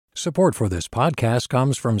Support for this podcast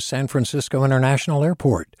comes from San Francisco International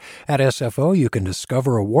Airport. At SFO, you can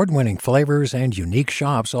discover award-winning flavors and unique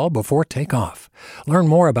shops all before takeoff. Learn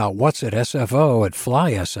more about what's at SFO at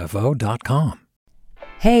flysfo.com.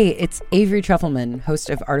 Hey, it's Avery Trufelman,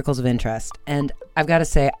 host of Articles of Interest, and I've got to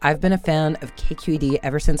say, I've been a fan of KQED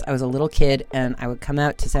ever since I was a little kid, and I would come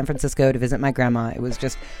out to San Francisco to visit my grandma. It was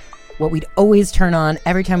just what we'd always turn on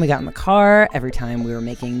every time we got in the car, every time we were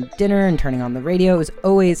making dinner and turning on the radio. It was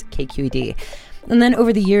always KQED. And then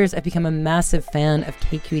over the years, I've become a massive fan of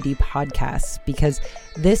KQED podcasts because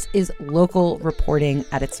this is local reporting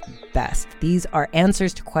at its best. These are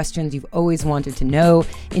answers to questions you've always wanted to know,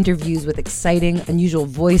 interviews with exciting, unusual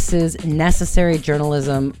voices, necessary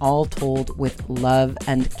journalism, all told with love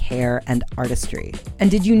and care and artistry. And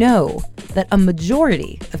did you know that a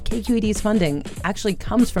majority of KQED's funding actually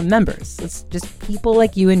comes from members? It's just people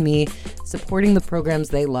like you and me supporting the programs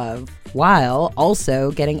they love, while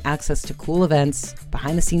also getting access to cool events,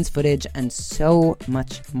 behind-the-scenes footage, and so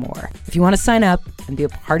much more. If you want to sign up and be a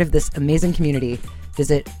part of this amazing community,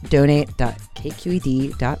 visit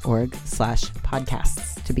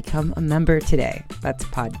donate.kqed.org/podcasts to become a member today. That's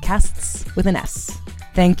podcasts with an S.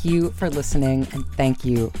 Thank you for listening, and thank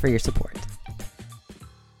you for your support.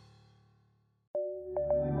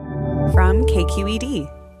 From KQED.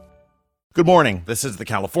 Good morning. This is the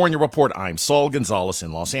California Report. I'm Saul Gonzalez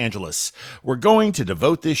in Los Angeles. We're going to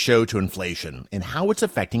devote this show to inflation and how it's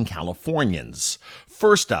affecting Californians.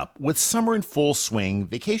 First up, with summer in full swing,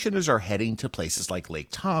 vacationers are heading to places like Lake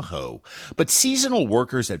Tahoe. But seasonal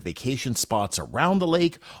workers at vacation spots around the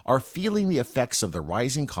lake are feeling the effects of the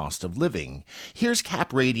rising cost of living. Here's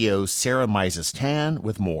Cap Radio's Sarah Meisels-Tan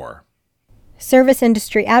with more. Service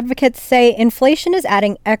industry advocates say inflation is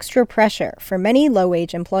adding extra pressure for many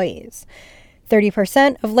low-wage employees.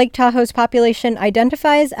 30% of Lake Tahoe's population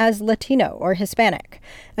identifies as Latino or Hispanic,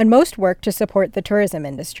 and most work to support the tourism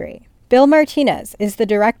industry. Bill Martinez is the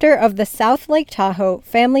director of the South Lake Tahoe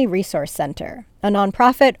Family Resource Center, a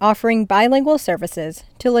nonprofit offering bilingual services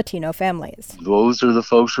to Latino families. Those are the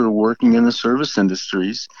folks who are working in the service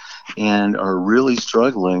industries and are really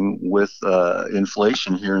struggling with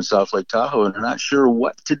inflation here in South Lake Tahoe and are not sure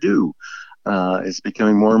what to do. It's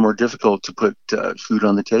becoming more and more difficult to put food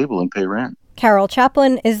on the table and pay rent. Carol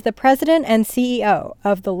Chaplin is the president and CEO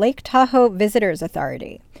of the Lake Tahoe Visitors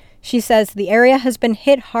Authority. She says the area has been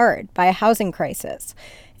hit hard by a housing crisis,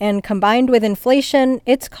 and combined with inflation,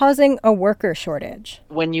 it's causing a worker shortage.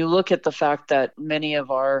 When you look at the fact that many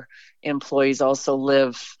of our employees also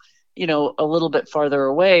live, a little bit farther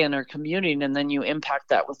away and are commuting, and then you impact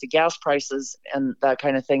that with the gas prices and that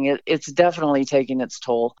kind of thing, it's definitely taking its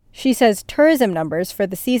toll. She says tourism numbers for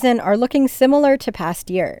the season are looking similar to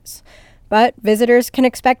past years. But visitors can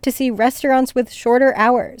expect to see restaurants with shorter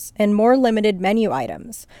hours and more limited menu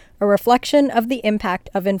items, a reflection of the impact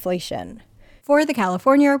of inflation. For the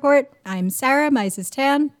California Report, I'm Sarah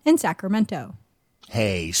Meisels-Tan in Sacramento.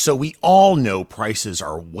 Hey, so we all know prices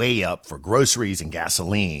are way up for groceries and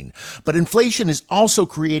gasoline, but inflation is also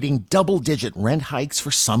creating double-digit rent hikes for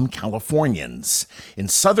some Californians. In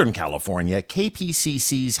Southern California,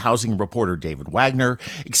 KPCC's housing reporter David Wagner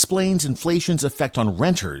explains inflation's effect on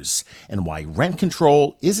renters and why rent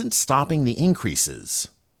control isn't stopping the increases.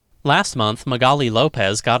 Last month, Magali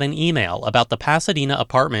Lopez got an email about the Pasadena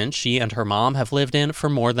apartment she and her mom have lived in for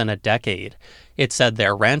more than a decade. It said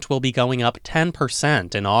their rent will be going up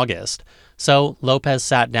 10% in August. So Lopez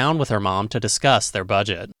sat down with her mom to discuss their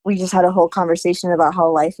budget. We just had a whole conversation about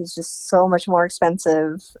how life is just so much more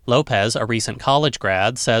expensive. Lopez, a recent college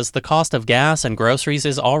grad, says the cost of gas and groceries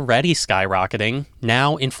is already skyrocketing.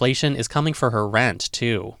 Now inflation is coming for her rent,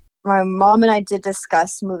 too. My mom and I did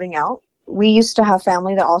discuss moving out. We used to have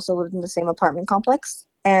family that also lived in the same apartment complex,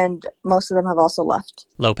 and most of them have also left.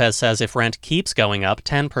 Lopez says if rent keeps going up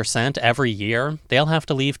 10% every year, they'll have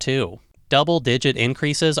to leave too. Double-digit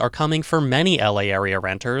increases are coming for many LA area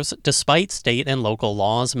renters, despite state and local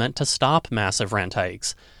laws meant to stop massive rent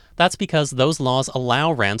hikes. That's because those laws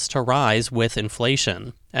allow rents to rise with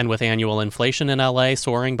inflation. And with annual inflation in LA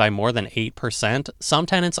soaring by more than 8%, some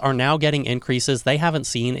tenants are now getting increases they haven't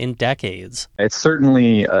seen in decades. It's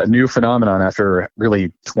certainly a new phenomenon after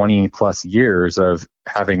really 20 plus years of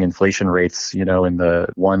having inflation rates, in the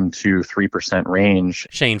 1%, 2%, 3% range.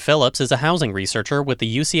 Shane Phillips is a housing researcher with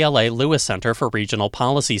the UCLA Lewis Center for Regional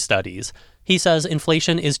Policy Studies. He says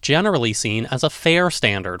inflation is generally seen as a fair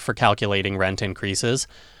standard for calculating rent increases.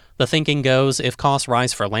 The thinking goes, if costs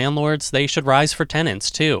rise for landlords, they should rise for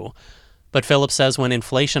tenants too. But Phillips says when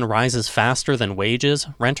inflation rises faster than wages,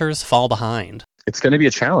 renters fall behind. It's going to be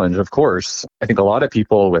a challenge, of course. I think a lot of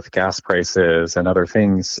people with gas prices and other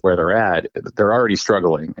things where they're at, they're already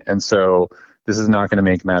struggling. And so this is not going to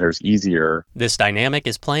make matters easier. This dynamic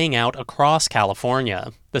is playing out across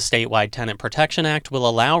California. The statewide Tenant Protection Act will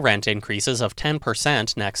allow rent increases of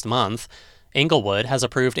 10% next month. Inglewood has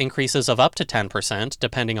approved increases of up to 10%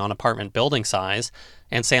 depending on apartment building size,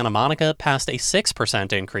 and Santa Monica passed a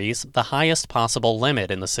 6% increase, the highest possible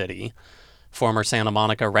limit in the city. Former Santa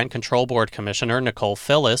Monica Rent Control Board Commissioner Nicole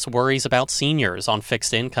Phillis worries about seniors on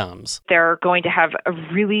fixed incomes. They're going to have a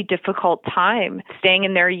really difficult time staying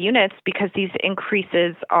in their units because these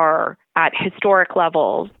increases are at historic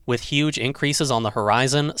levels. With huge increases on the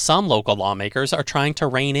horizon, some local lawmakers are trying to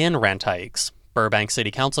rein in rent hikes. Burbank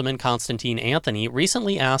City Councilman Constantine Anthony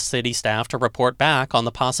recently asked city staff to report back on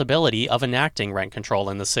the possibility of enacting rent control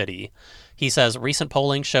in the city. He says recent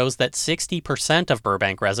polling shows that 60% of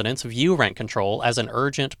Burbank residents view rent control as an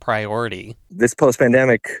urgent priority. This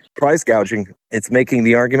post-pandemic price gouging, it's making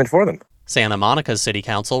the argument for them. Santa Monica's City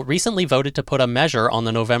Council recently voted to put a measure on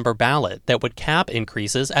the November ballot that would cap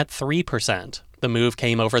increases at 3%. The move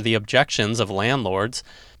came over the objections of landlords.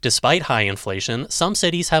 Despite high inflation, some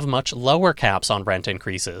cities have much lower caps on rent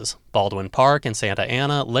increases. Baldwin Park and Santa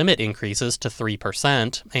Ana limit increases to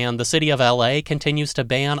 3%, and the city of LA continues to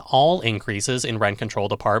ban all increases in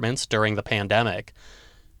rent-controlled apartments during the pandemic.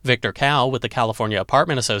 Victor Cao with the California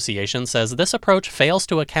Apartment Association says this approach fails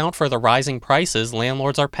to account for the rising prices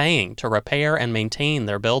landlords are paying to repair and maintain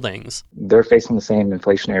their buildings. They're facing the same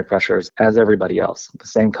inflationary pressures as everybody else. The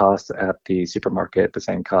same costs at the supermarket, the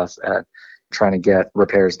same costs at trying to get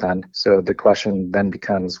repairs done. So the question then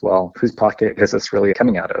becomes, well, whose pocket is this really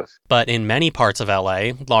coming out of? But in many parts of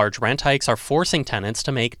LA, large rent hikes are forcing tenants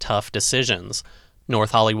to make tough decisions.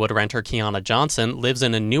 North Hollywood renter Kiana Johnson lives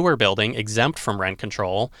in a newer building exempt from rent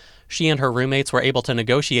control. She and her roommates were able to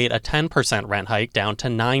negotiate a 10% rent hike down to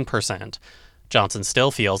 9%. Johnson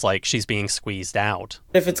still feels like she's being squeezed out.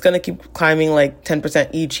 If it's going to keep climbing like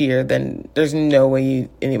 10% each year, then there's no way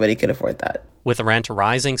anybody could afford that. With rent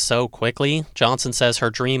rising so quickly, Johnson says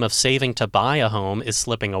her dream of saving to buy a home is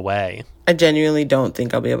slipping away. I genuinely don't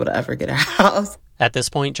think I'll be able to ever get a house. At this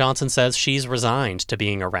point, Johnson says she's resigned to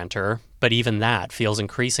being a renter, but even that feels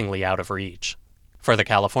increasingly out of reach. For the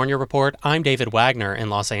California Report, I'm David Wagner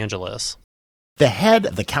in Los Angeles. The head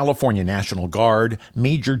of the California National Guard,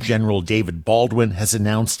 Major General David Baldwin, has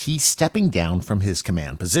announced he's stepping down from his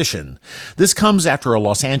command position. This comes after a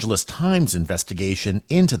Los Angeles Times investigation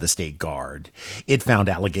into the State Guard. It found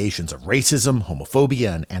allegations of racism,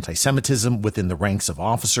 homophobia, and anti-Semitism within the ranks of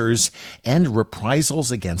officers and reprisals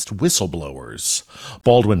against whistleblowers.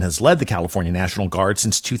 Baldwin has led the California National Guard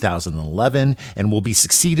since 2011 and will be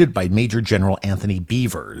succeeded by Major General Anthony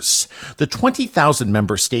Beavers. The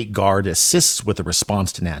 20,000-member State Guard assists with the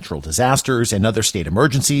response to natural disasters and other state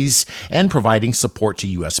emergencies, and providing support to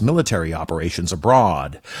U.S. military operations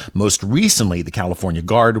abroad. Most recently, the California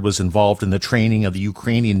Guard was involved in the training of the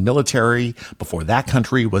Ukrainian military before that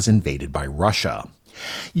country was invaded by Russia.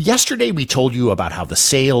 Yesterday, we told you about how the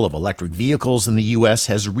sale of electric vehicles in the U.S.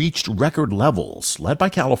 has reached record levels, led by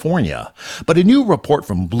California. But a new report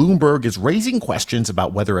from Bloomberg is raising questions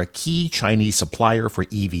about whether a key Chinese supplier for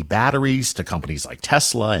EV batteries to companies like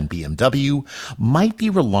Tesla and BMW might be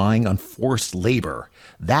relying on forced labor.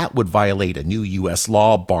 That would violate a new U.S.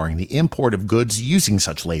 law barring the import of goods using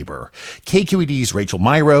such labor. KQED's Rachel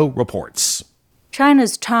Myrow reports.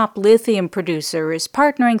 China's top lithium producer is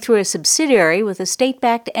partnering through a subsidiary with a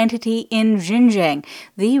state-backed entity in Xinjiang,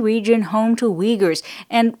 the region home to Uyghurs,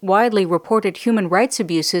 and widely reported human rights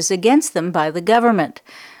abuses against them by the government.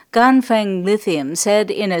 Ganfeng Lithium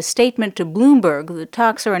said in a statement to Bloomberg the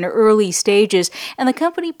talks are in early stages and the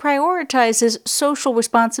company prioritizes social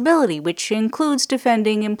responsibility, which includes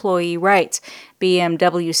defending employee rights.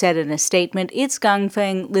 BMW said in a statement its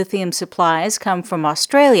Ganfeng Lithium supplies come from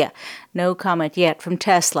Australia. No comment yet from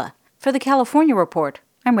Tesla. For the California Report,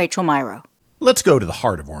 I'm Rachel Myrow. Let's go to the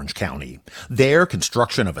heart of Orange County. There,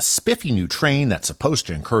 construction of a spiffy new train that's supposed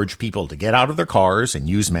to encourage people to get out of their cars and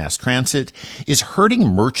use mass transit is hurting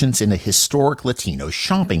merchants in a historic Latino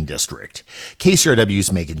shopping district.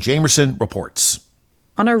 KCRW's Megan Jamerson reports.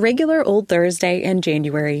 On a regular old Thursday in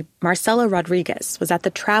January, Marcela Rodriguez was at the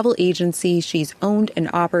travel agency she's owned and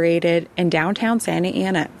operated in downtown Santa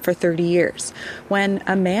Ana for 30 years when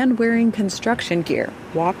a man wearing construction gear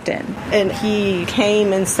walked in. And he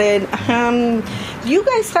came and said, do you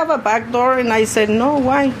guys have a back door? And I said, no,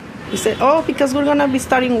 why? He said, oh, because we're going to be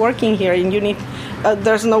starting working here and you need,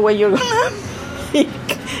 there's no way you're going to be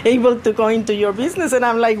able to go into your business. And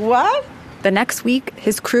I'm like, what? The next week,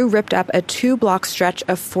 his crew ripped up a 2-block stretch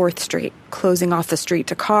of 4th Street, closing off the street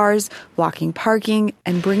to cars, blocking parking,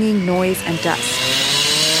 and bringing noise and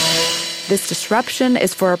dust. This disruption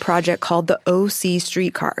is for a project called the OC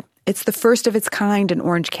Streetcar. It's the first of its kind in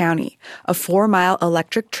Orange County, a 4-mile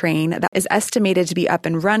electric train that is estimated to be up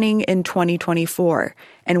and running in 2024.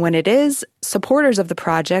 And when it is, supporters of the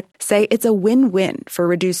project say it's a win-win for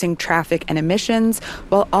reducing traffic and emissions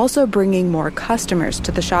while also bringing more customers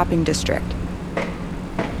to the shopping district.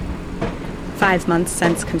 5 months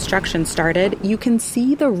since construction started, you can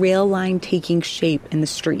see the rail line taking shape in the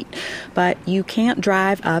street, but you can't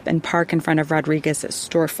drive up and park in front of Rodriguez's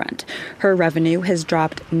storefront. Her revenue has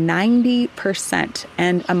dropped 90%,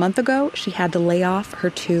 and a month ago, she had to lay off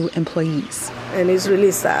her 2 employees. And it's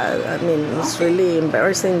really sad. I mean, it's really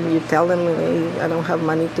embarrassing. You tell them, hey, I don't have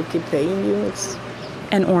money to keep paying you.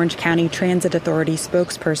 An Orange County Transit Authority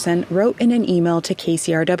spokesperson wrote in an email to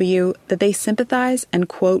KCRW that they sympathize and,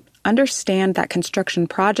 quote, understand that construction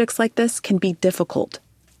projects like this can be difficult.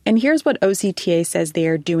 And here's what OCTA says they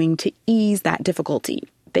are doing to ease that difficulty.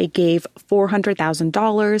 They gave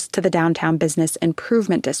 $400,000 to the Downtown Business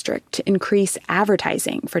Improvement District to increase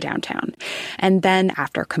advertising for downtown. And then,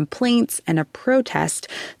 after complaints and a protest,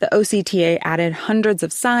 the OCTA added hundreds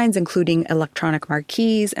of signs, including electronic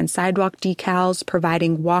marquees and sidewalk decals,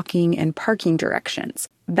 providing walking and parking directions.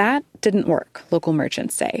 That didn't work, local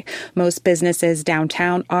merchants say. Most businesses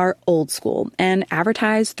downtown are old school and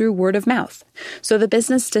advertise through word of mouth. So the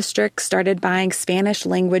business district started buying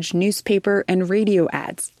Spanish-language newspaper and radio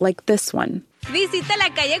ads, like this one. Visita la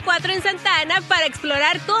calle 4 en Santa Ana para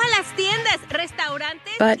explorar todas las tiendas,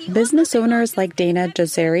 restaurantes. But business owners like Dana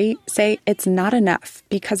Joseri say it's not enough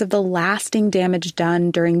because of the lasting damage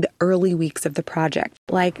done during the early weeks of the project,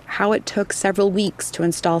 like how it took several weeks to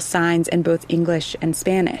install signs in both English and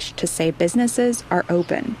Spanish to say businesses are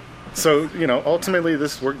open. So, ultimately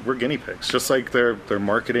we're guinea pigs, just like their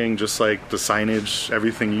marketing, just like the signage,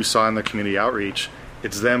 everything you saw in the community outreach.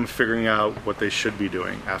 It's them figuring out what they should be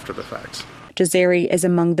doing after the fact. Jazeri is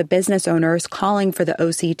among the business owners calling for the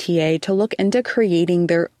OCTA to look into creating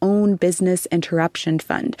their own business interruption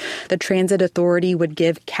fund. The Transit Authority would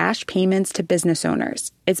give cash payments to business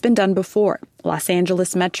owners. It's been done before. Los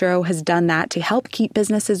Angeles Metro has done that to help keep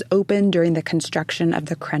businesses open during the construction of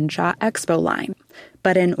the Crenshaw Expo line.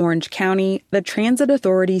 But in Orange County, the Transit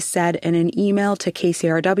Authority said in an email to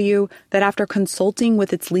KCRW that after consulting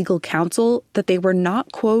with its legal counsel that they were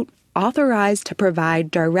not, quote, authorized to provide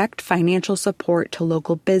direct financial support to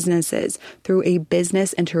local businesses through a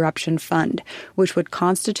business interruption fund, which would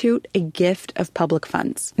constitute a gift of public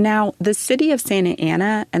funds. Now, the city of Santa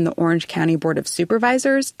Ana and the Orange County Board of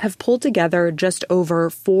Supervisors have pulled together just over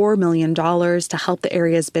 $4 million to help the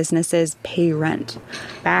area's businesses pay rent.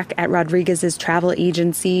 Back at Rodriguez's travel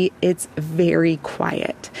agency, it's very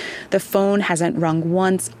quiet. The phone hasn't rung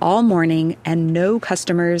once all morning, and no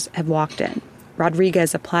customers have walked in.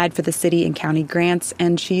 Rodriguez applied for the city and county grants,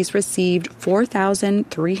 and she's received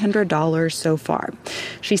 $4,300 so far.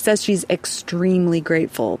 She says she's extremely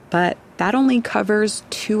grateful, but that only covers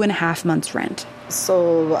 2.5 months' rent.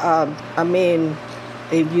 So,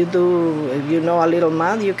 if you know a little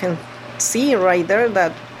math, you can see right there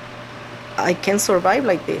that I can survive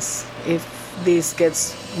like this if this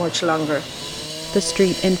gets much longer. The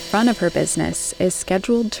street in front of her business is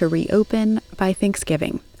scheduled to reopen by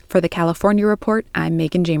Thanksgiving. For the California Report, I'm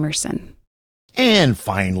Megan Jamerson. And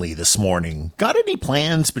finally this morning, got any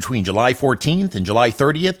plans between July 14th and July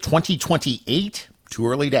 30th, 2028? Too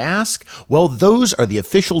early to ask? Well, those are the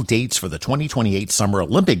official dates for the 2028 Summer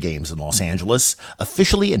Olympic Games in Los Angeles,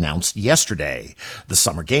 officially announced yesterday. The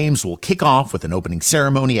Summer Games will kick off with an opening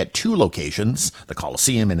ceremony at 2 locations, the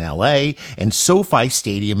Coliseum in LA and SoFi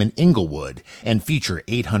Stadium in Inglewood, and feature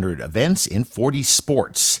 800 events in 40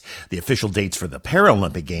 sports. The official dates for the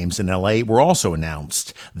Paralympic Games in LA were also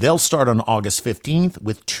announced. They'll start on August 15th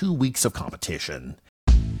with 2 weeks of competition.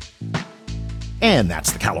 And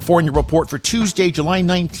that's the California Report for Tuesday, July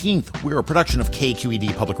 19th. We're a production of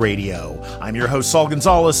KQED Public Radio. I'm your host, Saul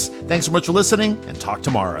Gonzalez. Thanks so much for listening, and talk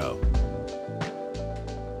tomorrow.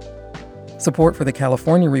 Support for the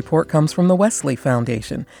California Report comes from the Wesley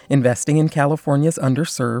Foundation, investing in California's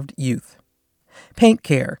underserved youth. Paint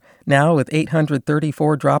Care, now with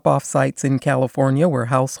 834 drop-off sites in California where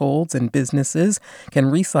households and businesses can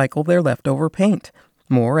recycle their leftover paint.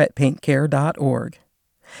 More at paintcare.org.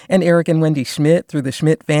 And Eric and Wendy Schmidt through the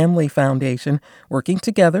Schmidt Family Foundation, working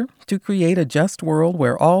together to create a just world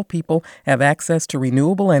where all people have access to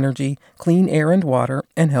renewable energy, clean air and water,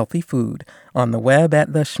 and healthy food. On the web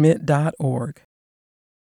at theschmidt.org.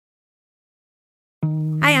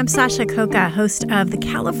 Hi, I'm Sasha Coca, host of the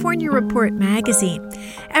California Report magazine.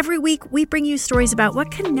 Every week, we bring you stories about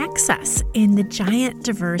what connects us in the giant,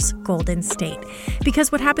 diverse Golden State.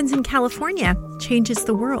 Because what happens in California changes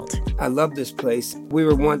the world. I love this place. We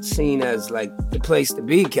were once seen as like the place to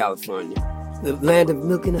be, California. The land of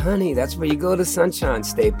milk and honey. That's where you go to Sunshine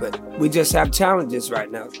State, but we just have challenges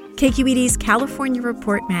right now. KQED's California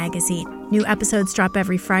Report magazine. New episodes drop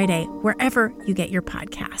every Friday, wherever you get your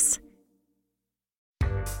podcasts.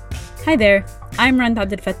 Hi there, I'm Rand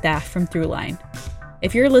Abdel-Fattah from Throughline.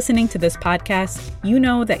 If you're listening to this podcast, you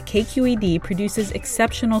know that KQED produces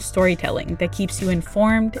exceptional storytelling that keeps you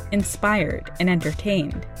informed, inspired, and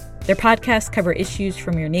entertained. Their podcasts cover issues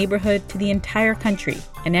from your neighborhood to the entire country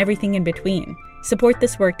and everything in between. Support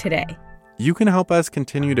this work today. You can help us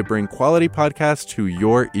continue to bring quality podcasts to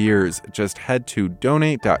your ears. Just head to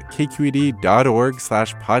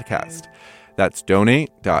donate.kqed.org/podcast. That's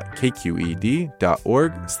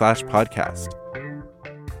donate.kqed.org/podcast.